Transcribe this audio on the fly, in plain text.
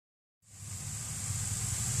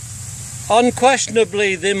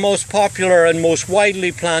Unquestionably the most popular and most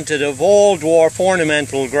widely planted of all dwarf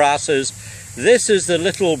ornamental grasses, this is the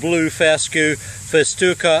little blue fescue,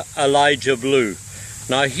 Festuca Elijah Blue.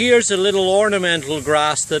 Now here's a little ornamental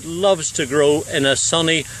grass that loves to grow in a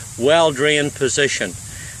sunny, well-drained position.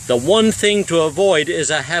 The one thing to avoid is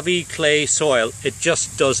a heavy clay soil. It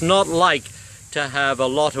just does not like to have a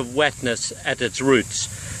lot of wetness at its roots.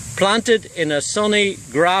 Planted in a sunny,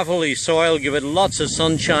 gravelly soil, give it lots of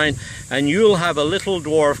sunshine, and you'll have a little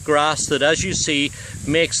dwarf grass that, as you see,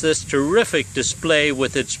 makes this terrific display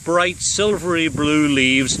with its bright silvery blue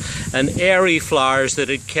leaves and airy flowers that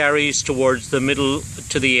it carries towards the middle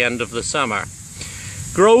to the end of the summer.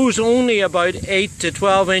 Grows only about 8 to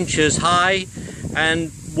 12 inches high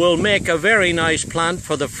and will make a very nice plant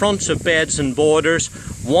for the fronts of beds and borders.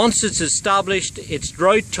 Once it's established, it's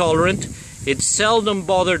drought tolerant. It's seldom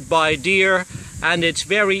bothered by deer, and it's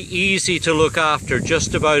very easy to look after.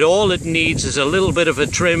 Just about all it needs is a little bit of a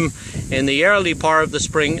trim in the early part of the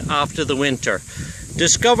spring after the winter.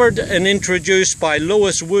 Discovered and introduced by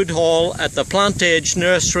Lois Woodhall at the Plant Edge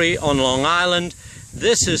Nursery on Long Island,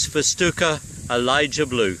 this is Festuca Elijah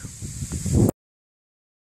Blue.